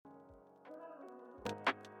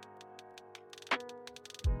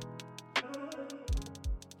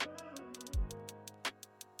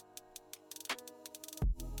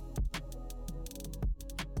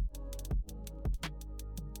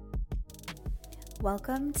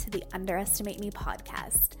Welcome to the Underestimate Me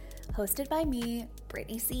podcast, hosted by me,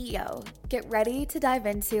 Brittany CEO. Get ready to dive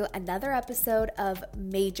into another episode of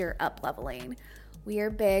major up-leveling. We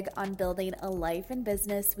are big on building a life and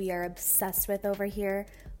business we are obsessed with over here,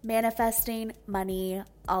 manifesting, money,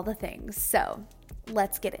 all the things. So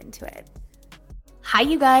let's get into it. Hi,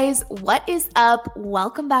 you guys. What is up?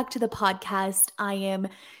 Welcome back to the podcast. I am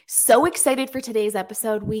so excited for today's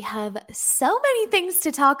episode. We have so many things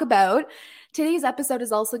to talk about. Today's episode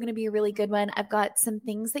is also going to be a really good one. I've got some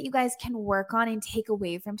things that you guys can work on and take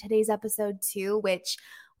away from today's episode too, which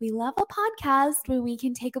we love a podcast when we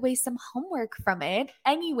can take away some homework from it.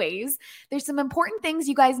 Anyways, there's some important things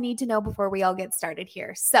you guys need to know before we all get started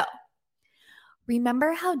here. So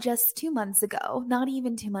remember how just 2 months ago, not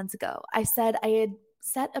even 2 months ago, I said I had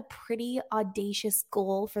set a pretty audacious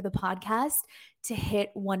goal for the podcast to hit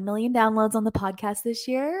 1 million downloads on the podcast this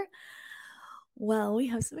year? Well, we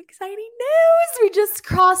have some exciting news. We just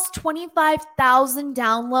crossed 25,000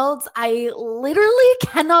 downloads. I literally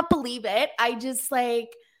cannot believe it. I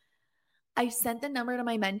sent the number to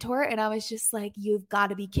my mentor and I was just like, you've got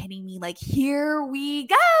to be kidding me. Like, here we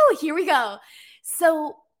go.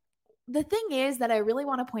 So the thing is that I really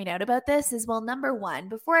want to point out about this is, well, number one,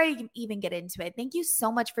 before I even get into it, thank you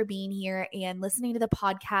so much for being here and listening to the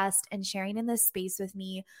podcast and sharing in this space with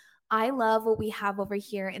me. I love what we have over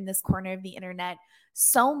here in this corner of the internet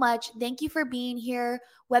so much. Thank you for being here.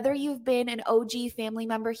 Whether you've been an OG family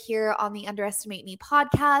member here on the Underestimate Me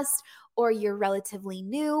podcast or you're relatively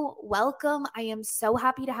new, welcome. I am so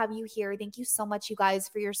happy to have you here. Thank you so much, you guys,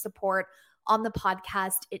 for your support on the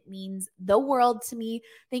podcast. It means the world to me.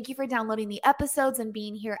 Thank you for downloading the episodes and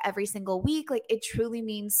being here every single week. Like, it truly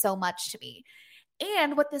means so much to me.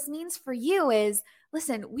 And what this means for you is,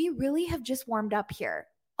 listen, we really have just warmed up here.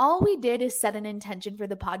 All we did is set an intention for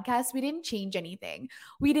the podcast. We didn't change anything.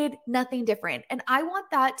 We did nothing different. And I want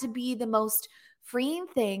that to be the most freeing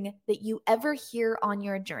thing that you ever hear on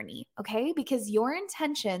your journey, okay? Because your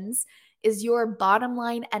intentions is your bottom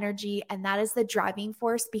line energy, and that is the driving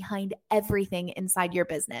force behind everything inside your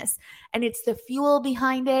business. And it's the fuel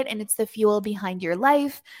behind it, and it's the fuel behind your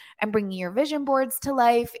life and bringing your vision boards to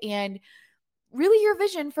life and really your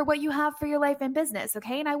vision for what you have for your life and business,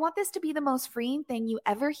 okay? And I want this to be the most freeing thing you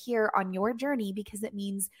ever hear on your journey because it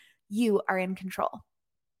means you are in control.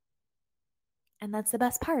 And that's the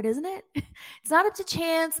best part, isn't it? It's not up to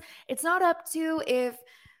chance. It's not up to if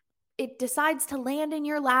it decides to land in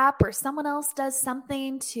your lap or someone else does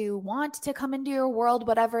something to want to come into your world,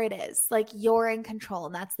 whatever it is. Like, you're in control,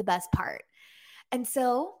 and that's the best part. And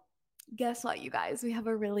so guess what, you guys? We have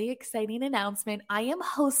a really exciting announcement. I am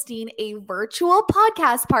hosting a virtual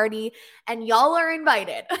podcast party, and y'all are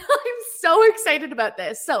invited. I'm so excited about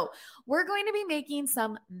this. So we're going to be making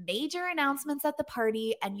some major announcements at the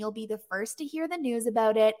party, and you'll be the first to hear the news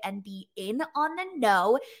about it and be in on the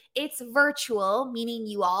know. It's virtual, meaning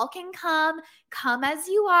you all can come as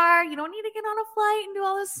you are. You don't need to get on a flight and do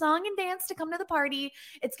all this song and dance to come to the party.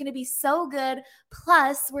 It's going to be so good.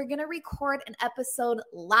 Plus, we're going to record an episode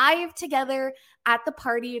live together at the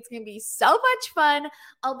party. It's going to be so much fun.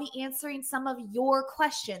 I'll be answering some of your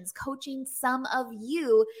questions, coaching some of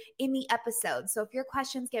you in the episode. So if your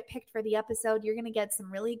questions get picked for the episode, you're going to get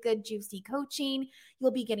some really good, juicy coaching. You'll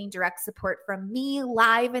be getting direct support from me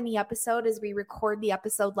live in the episode as we record the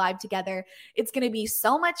episode live together. It's going to be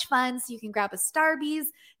so much fun. So you can grab a Starbucks,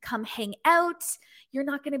 come hang out. You're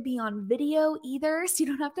not going to be on video either, so you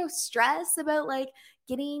don't have to stress about like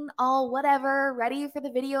getting all whatever ready for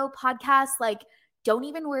the video podcast. Like, don't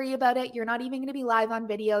even worry about it. You're not even going to be live on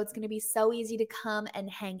video. It's going to be so easy to come and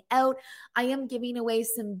hang out. I am giving away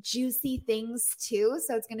some juicy things too,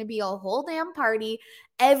 so it's going to be a whole damn party.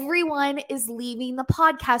 Everyone is leaving the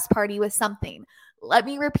podcast party with something. Let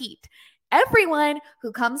me repeat. Everyone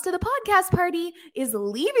who comes to the podcast party is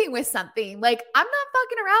leaving with something. Like, I'm not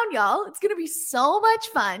fucking around, y'all. It's going to be so much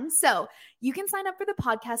fun. So you can sign up for the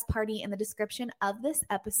podcast party in the description of this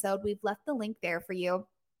episode. We've left the link there for you.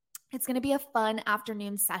 It's going to be a fun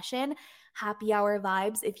afternoon session, happy hour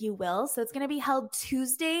vibes, if you will. So it's going to be held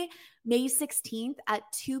Tuesday, May 16th at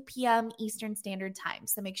 2 p.m. Eastern Standard Time.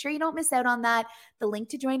 So make sure you don't miss out on that. The link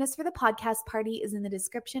to join us for the podcast party is in the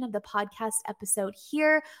description of the podcast episode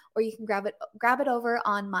here, or you can grab it over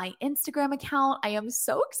on my Instagram account. I am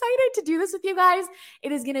so excited to do this with you guys.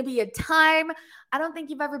 It is going to be a time. I don't think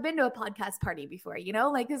you've ever been to a podcast party before,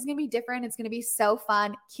 like this is going to be different. It's going to be so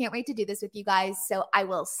fun. Can't wait to do this with you guys. So I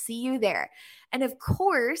will see you there. And of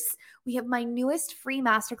course, we have my newest free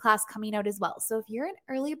masterclass coming out as well. So if you're an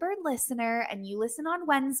early bird listener and you listen on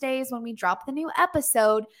Wednesdays when we drop the new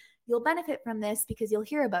episode, you'll benefit from this because you'll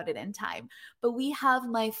hear about it in time. But we have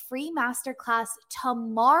my free masterclass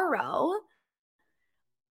tomorrow,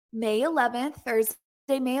 May 11th, Thursday,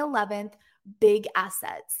 May 11th, big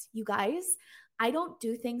assets. You guys, I don't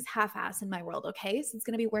do things half-ass in my world, okay? So it's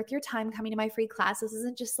going to be worth your time coming to my free class. This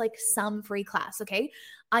isn't just like some free class, okay?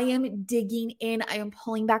 I am digging in. I am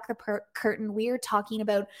pulling back the curtain. We are talking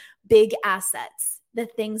about big assets, the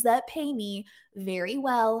things that pay me very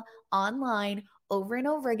well online over and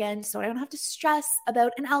over again, so I don't have to stress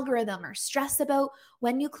about an algorithm or stress about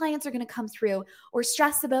when new clients are going to come through or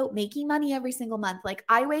stress about making money every single month. Like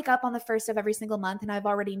I wake up on the first of every single month and I've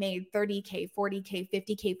already made 30K, 40K,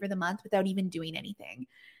 50K for the month without even doing anything.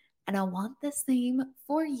 And I want the same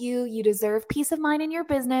for you. You deserve peace of mind in your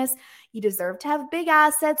business. You deserve to have big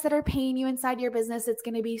assets that are paying you inside your business. It's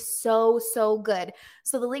going to be so, so good.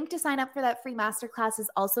 So the link to sign up for that free masterclass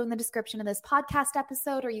is also in the description of this podcast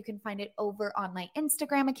episode, or you can find it over on my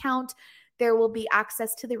Instagram account. There will be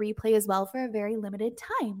access to the replay as well for a very limited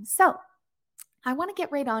time. So I want to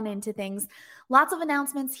get right on into things. Lots of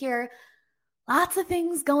announcements here. Lots of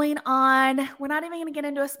things going on. We're not even going to get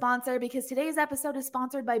into a sponsor because today's episode is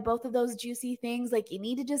sponsored by both of those juicy things. Like you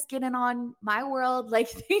need to just get in on my world. Like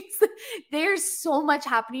things, there's so much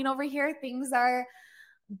happening over here. Things are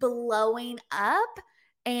blowing up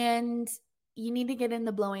and you need to get in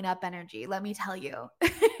the blowing up energy. Let me tell you,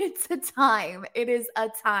 it's a time. It is a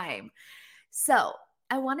time. So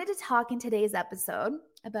I wanted to talk in today's episode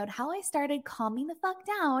about how I started calming the fuck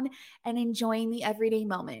down and enjoying the everyday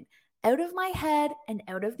moment, out of my head and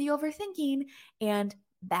out of the overthinking and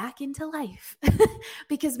back into life.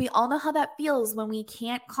 Because we all know how that feels when we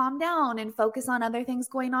can't calm down and focus on other things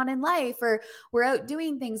going on in life, or we're out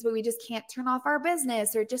doing things but we just can't turn off our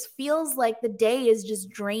business, or it just feels like the day is just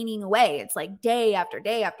draining away. It's like day after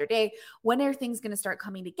day after day. When are things going to start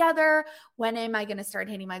coming together? When am I going to start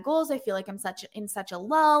hitting my goals? I feel like I'm in such a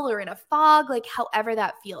lull or in a fog, like however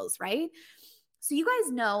that feels, right? So you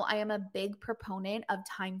guys know I am a big proponent of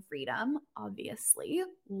time freedom, obviously.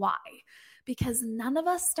 Why? Because none of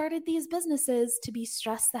us started these businesses to be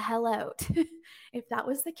stressed the hell out. If that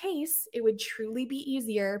was the case, it would truly be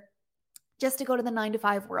easier just to go to the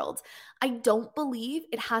 9-to-5 world. I don't believe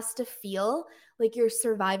it has to feel like you're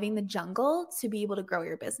surviving the jungle to be able to grow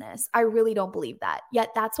your business. I really don't believe that. Yet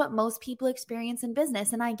that's what most people experience in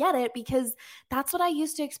business. And I get it because that's what I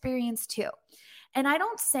used to experience too. And I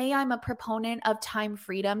don't say I'm a proponent of time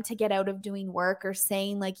freedom to get out of doing work or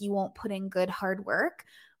saying like you won't put in good hard work.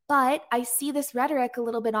 But I see this rhetoric a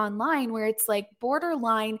little bit online where it's like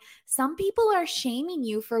borderline, some people are shaming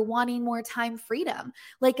you for wanting more time freedom,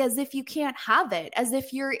 like as if you can't have it, as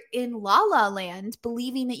if you're in la la land,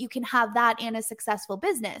 believing that you can have that and a successful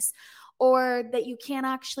business, or that you can't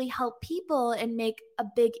actually help people and make a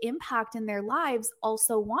big impact in their lives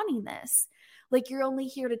also wanting this. Like you're only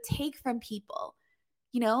here to take from people,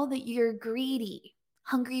 that you're greedy,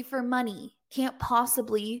 hungry for money, can't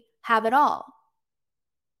possibly have it all.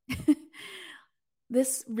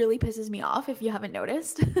 This really pisses me off if you haven't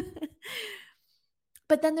noticed.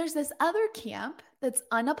 But then there's this other camp that's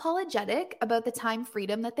unapologetic about the time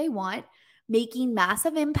freedom that they want, making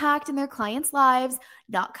massive impact in their clients' lives,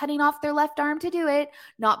 not cutting off their left arm to do it,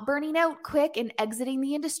 not burning out quick and exiting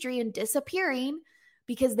the industry and disappearing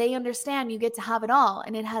because they understand you get to have it all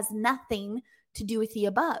and it has nothing to do with the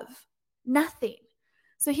above. Nothing.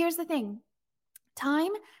 So here's the thing.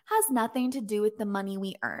 Time has nothing to do with the money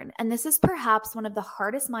we earn. And this is perhaps one of the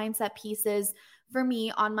hardest mindset pieces for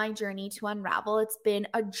me on my journey to unravel. It's been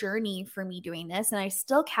a journey for me doing this, and I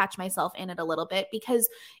still catch myself in it a little bit because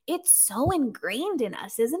it's so ingrained in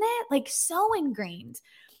us, isn't it? Like so ingrained.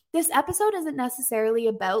 This episode isn't necessarily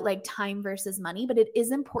about like time versus money, but it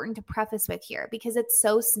is important to preface with here because it's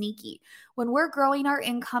so sneaky. When we're growing our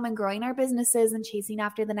income and growing our businesses and chasing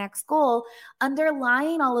after the next goal,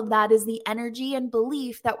 underlying all of that is the energy and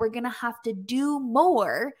belief that we're going to have to do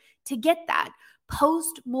more to get that,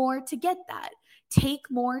 post more to get that, take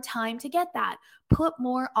more time to get that, put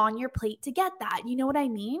more on your plate to get that. You know what I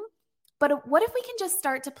mean? But what if we can just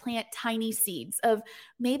start to plant tiny seeds of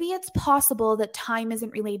maybe it's possible that time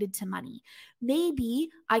isn't related to money.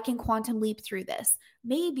 Maybe I can quantum leap through this.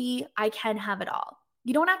 Maybe I can have it all.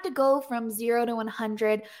 You don't have to go from 0 to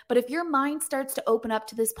 100, but if your mind starts to open up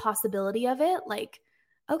to this possibility of it, like,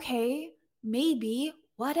 okay, maybe,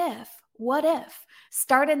 what if? What if?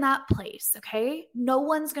 Start in that place, okay? No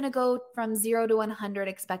one's going to go from 0 to 100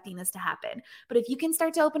 expecting this to happen. But if you can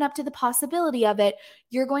start to open up to the possibility of it,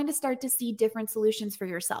 you're going to start to see different solutions for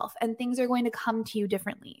yourself and things are going to come to you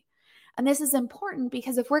differently. And this is important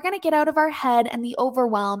because if we're going to get out of our head and the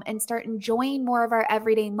overwhelm and start enjoying more of our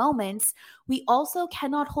everyday moments, we also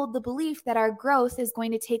cannot hold the belief that our growth is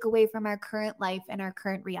going to take away from our current life and our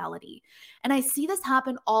current reality. And I see this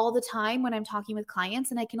happen all the time when I'm talking with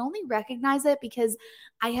clients, and I can only recognize it because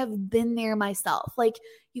I have been there myself. Like,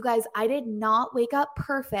 you guys, I did not wake up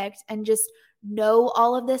perfect and just know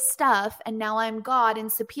all of this stuff, and now I'm God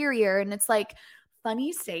and superior. And it's like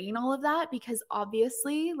funny saying all of that because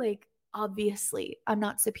obviously I'm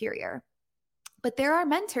not superior. But there are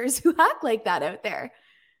mentors who act like that out there.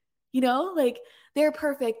 Like, they're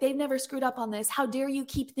perfect. They've never screwed up on this. How dare you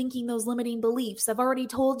keep thinking those limiting beliefs? I've already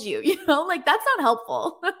told you, like, that's not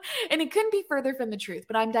helpful. And it couldn't be further from the truth,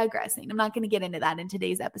 but I'm digressing. I'm not going to get into that in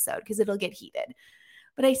today's episode because it'll get heated.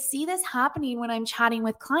 But I see this happening when I'm chatting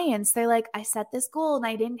with clients. They're like, I set this goal and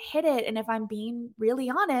I didn't hit it. And if I'm being really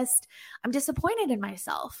honest, I'm disappointed in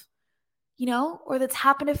myself, or that's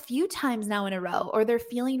happened a few times now in a row, or they're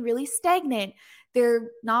feeling really stagnant. They're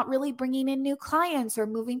not really bringing in new clients or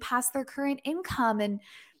moving past their current income. And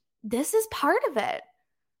this is part of it.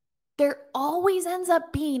 There always ends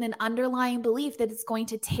up being an underlying belief that it's going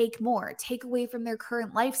to take more, take away from their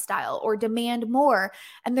current lifestyle, or demand more.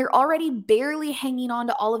 And they're already barely hanging on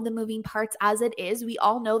to all of the moving parts as it is. We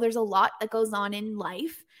all know there's a lot that goes on in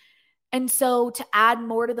life. And so to add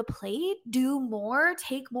more to the plate, do more,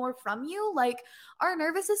 take more from you, like, our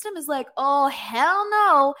nervous system is like, oh, hell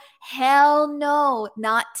no,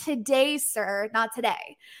 not today, sir, not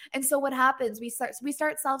today. And so what happens? We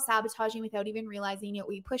start self-sabotaging without even realizing it.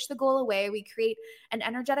 We push the goal away. We create an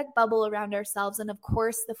energetic bubble around ourselves. And of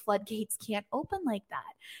course, the floodgates can't open like that.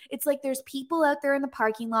 It's like there's people out there in the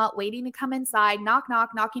parking lot waiting to come inside,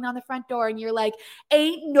 knocking on the front door. And you're like,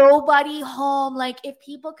 ain't nobody home. Like, if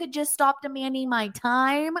people could just stop demanding my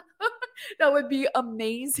time, that would be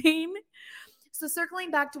amazing. So circling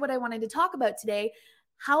back to what I wanted to talk about today,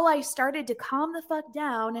 how I started to calm the fuck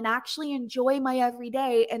down and actually enjoy my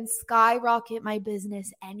everyday and skyrocket my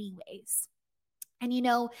business anyways. And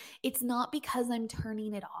it's not because I'm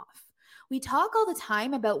turning it off. We talk all the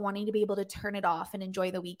time about wanting to be able to turn it off and enjoy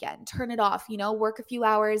the weekend. Turn it off, work a few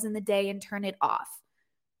hours in the day and turn it off.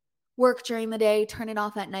 Work during the day, turn it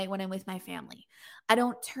off at night when I'm with my family. I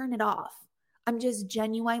don't turn it off. I'm just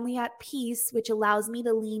genuinely at peace, which allows me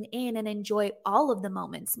to lean in and enjoy all of the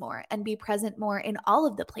moments more and be present more in all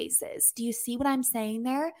of the places. Do you see what I'm saying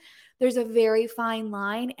there? There's a very fine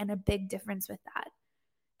line and a big difference with that.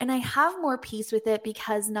 And I have more peace with it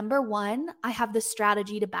because, number one, I have the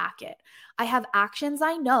strategy to back it. I have actions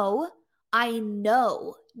I know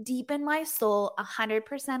deep in my soul,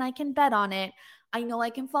 100% I can bet on it. I know I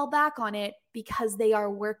can fall back on it because they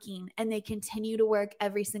are working and they continue to work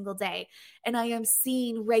every single day. And I am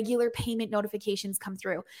seeing regular payment notifications come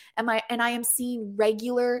through. And I am seeing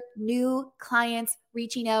regular new clients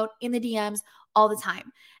reaching out in the DMs all the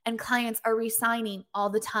time. And clients are re-signing all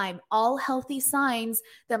the time. All healthy signs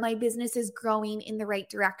that my business is growing in the right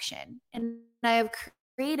direction. And I have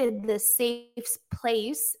created this safe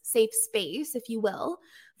space, if you will,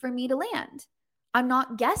 for me to land. I'm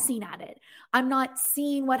not guessing at it. I'm not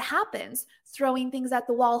seeing what happens, throwing things at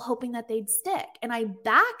the wall, hoping that they'd stick. And I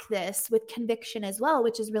back this with conviction as well,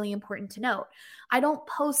 which is really important to note. I don't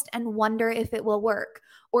post and wonder if it will work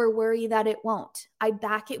or worry that it won't. I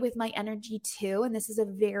back it with my energy too. And this is a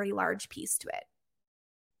very large piece to it.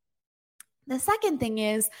 The second thing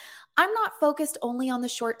is, I'm not focused only on the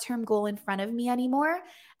short-term goal in front of me anymore.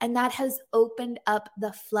 And that has opened up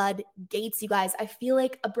the floodgates, you guys. I feel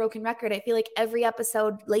like a broken record. I feel like every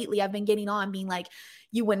episode lately I've been getting on being like,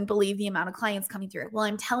 you wouldn't believe the amount of clients coming through. Well,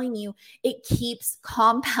 I'm telling you, it keeps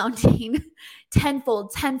compounding tenfold.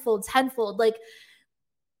 Like,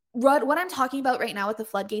 what I'm talking about right now with the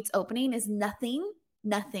floodgates opening is nothing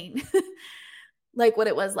like what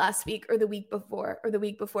it was last week or the week before or the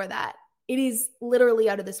week before that. It is literally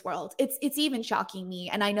out of this world. It's even shocking me,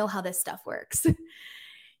 and I know how this stuff works.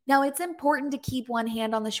 Now, it's important to keep one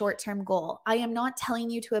hand on the short-term goal. I am not telling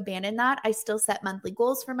you to abandon that. I still set monthly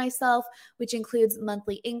goals for myself, which includes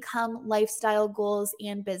monthly income, lifestyle goals,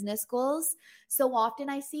 and business goals. So often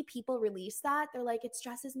I see people release that. They're like, it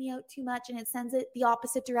stresses me out too much and it sends it the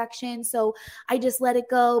opposite direction. So I just let it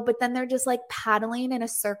go. But then they're just like paddling in a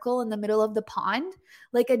circle in the middle of the pond,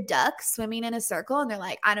 like a duck swimming in a circle. And they're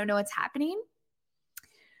like, I don't know what's happening.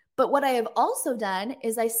 But what I have also done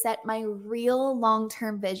is I set my real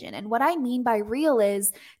long-term vision. And what I mean by real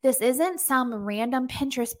is this isn't some random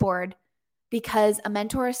Pinterest board because a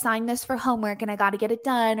mentor assigned this for homework and I got to get it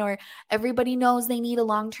done, or everybody knows they need a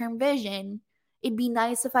long-term vision. It'd be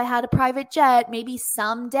nice if I had a private jet. Maybe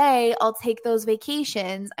someday I'll take those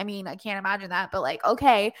vacations. I mean, I can't imagine that, but like,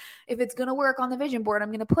 okay, if it's going to work on the vision board, I'm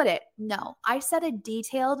going to put it. No, I set a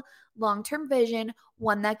detailed long-term vision,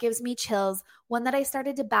 one that gives me chills, one that I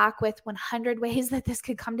started to back with 100 ways that this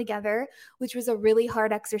could come together, which was a really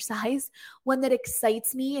hard exercise, one that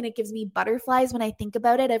excites me and it gives me butterflies when I think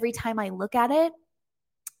about it every time I look at it.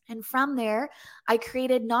 And from there, I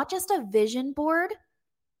created not just a vision board,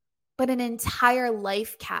 but an entire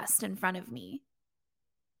life cast in front of me.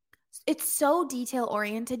 It's so detail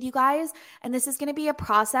oriented, you guys. And this is going to be a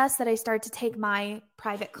process that I start to take my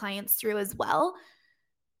private clients through as well.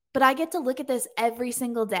 But I get to look at this every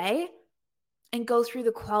single day and go through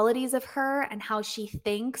the qualities of her and how she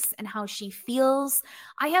thinks and how she feels.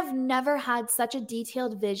 I have never had such a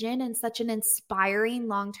detailed vision and such an inspiring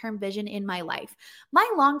long-term vision in my life. My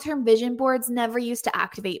long-term vision boards never used to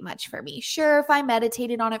activate much for me. Sure, if I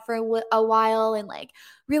meditated on it for a while and like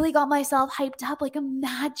really got myself hyped up, like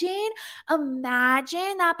imagine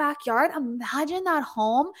that backyard, imagine that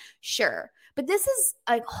home, sure. But this is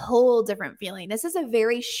a whole different feeling. This is a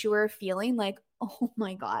very sure feeling like, oh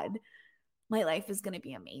my God, my life is going to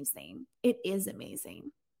be amazing. It is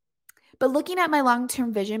amazing. But looking at my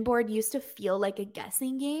long-term vision board used to feel like a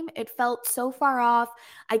guessing game. It felt so far off.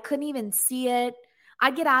 I couldn't even see it.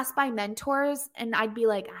 I'd get asked by mentors and I'd be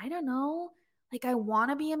like, I don't know. Like, I want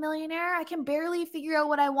to be a millionaire. I can barely figure out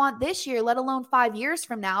what I want this year, let alone 5 years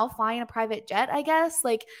from now, flying a private jet, I guess.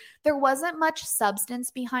 Like, there wasn't much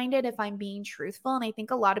substance behind it, if I'm being truthful. And I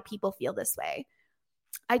think a lot of people feel this way.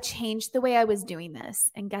 I changed the way I was doing this.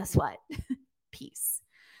 And guess what? Peace.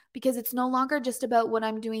 Because it's no longer just about what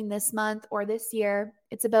I'm doing this month or this year.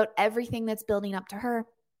 It's about everything that's building up to her.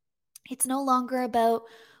 It's no longer about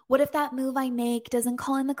what if that move I make doesn't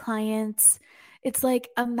call in the clients. It's like,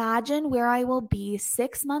 imagine where I will be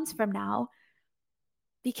 6 months from now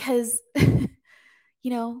because,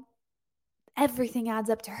 everything adds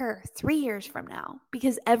up to her. 3 years from now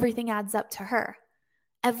because everything adds up to her.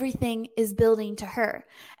 Everything is building to her.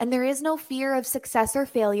 And there is no fear of success or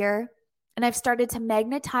failure. And I've started to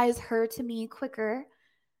magnetize her to me quicker.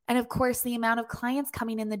 And of course, the amount of clients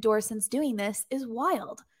coming in the door since doing this is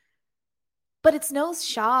wild. But it's no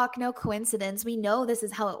shock, no coincidence. We know this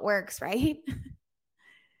is how it works, right?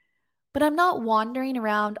 But I'm not wandering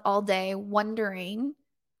around all day wondering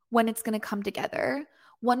when it's going to come together,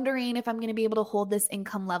 wondering if I'm going to be able to hold this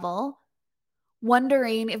income level,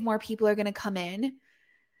 wondering if more people are going to come in.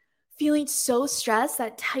 Feeling so stressed,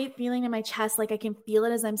 that tight feeling in my chest, like I can feel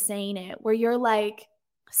it as I'm saying it, where you're like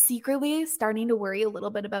secretly starting to worry a little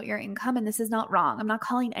bit about your income. And this is not wrong. I'm not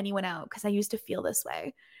calling anyone out because I used to feel this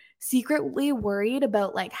way. Secretly worried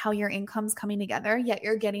about like how your income's coming together, yet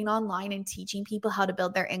you're getting online and teaching people how to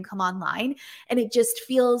build their income online. And it just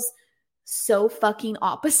feels so fucking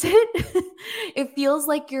opposite. It feels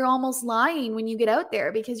like you're almost lying when you get out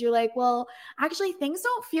there because you're like, well, actually things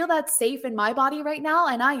don't feel that safe in my body right now.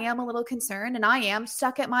 And I am a little concerned and I am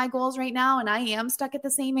stuck at my goals right now. And I am stuck at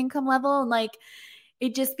the same income level. And like,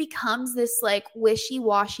 it just becomes this like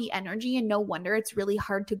wishy-washy energy. And no wonder it's really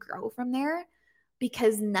hard to grow from there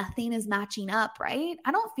because nothing is matching up, right?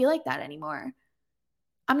 I don't feel like that anymore.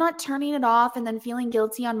 I'm not turning it off and then feeling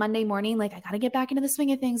guilty on Monday morning, like I got to get back into the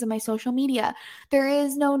swing of things on my social media. There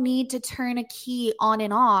is no need to turn a key on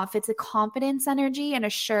and off. It's a confidence energy and a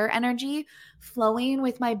sure energy flowing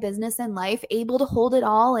with my business and life, able to hold it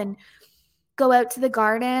all and go out to the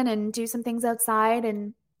garden and do some things outside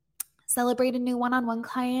and celebrate a new one-on-one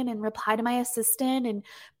client and reply to my assistant and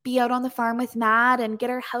be out on the farm with Matt and get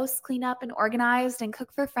our house cleaned up and organized and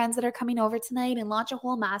cook for friends that are coming over tonight and launch a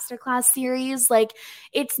whole masterclass series. Like,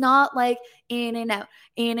 it's not like in and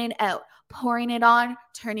out, pouring it on,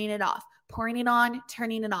 turning it off, pouring it on,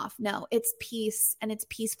 turning it off. No, it's peace and it's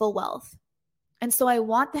peaceful wealth. And so I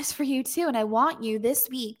want this for you too. And I want you this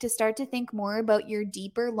week to start to think more about your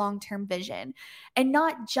deeper long-term vision and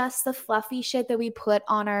not just the fluffy shit that we put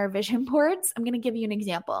on our vision boards. I'm going to give you an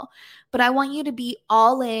example, but I want you to be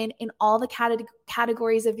all in all the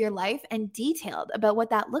categories of your life and detailed about what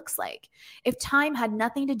that looks like. If time had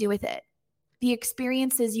nothing to do with it, the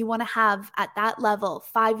experiences you want to have at that level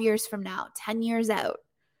 5 years from now, 10 years out.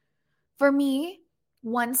 For me,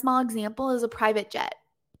 one small example is a private jet.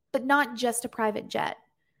 But not just a private jet.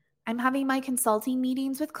 I'm having my consulting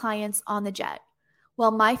meetings with clients on the jet,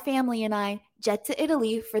 while my family and I jet to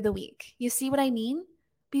Italy for the week. You see what I mean?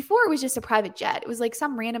 Before it was just a private jet. It was like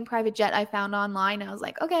some random private jet I found online. I was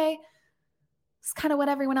like, okay, it's kind of what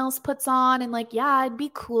everyone else puts on. And like, yeah, it'd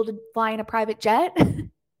be cool to fly in a private jet.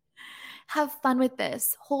 Have fun with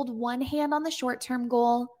this. Hold one hand on the short-term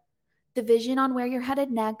goal. the vision on where you're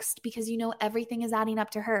headed next, because you know everything is adding up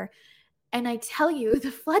to her. And I tell you,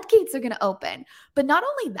 the floodgates are going to open. But not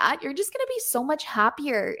only that, you're just going to be so much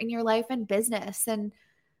happier in your life and business. And,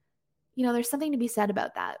 you know, there's something to be said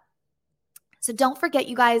about that. So don't forget,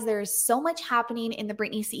 you guys, there's so much happening in the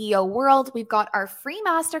Brittany CEO world. We've got our free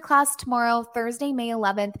masterclass tomorrow, Thursday, May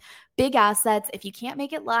 11th, Big Assets. If you can't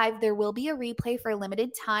make it live, there will be a replay for a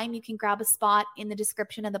limited time. You can grab a spot in the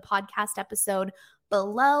description of the podcast episode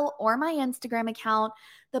below or my Instagram account.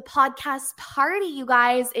 The podcast party, you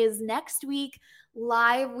guys, is next week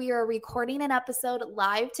live. We are recording an episode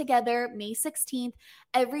live together, May 16th.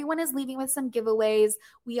 Everyone is leaving with some giveaways.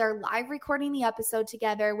 We are live recording the episode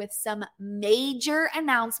together with some major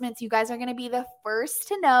announcements. You guys are going to be the first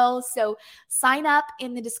to know. So sign up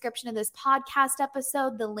in the description of this podcast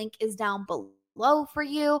episode. The link is down below for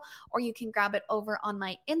you, or you can grab it over on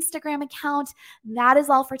my Instagram account. That is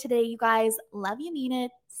all for today, you guys. Love you, mean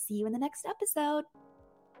it. See you in the next episode.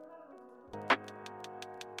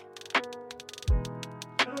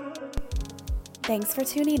 Thanks for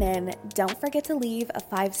tuning in. Don't forget to leave a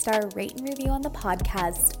 5-star rate and review on the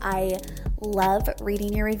podcast. I love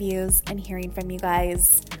reading your reviews and hearing from you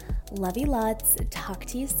guys. Love you lots. Talk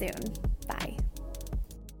to you soon.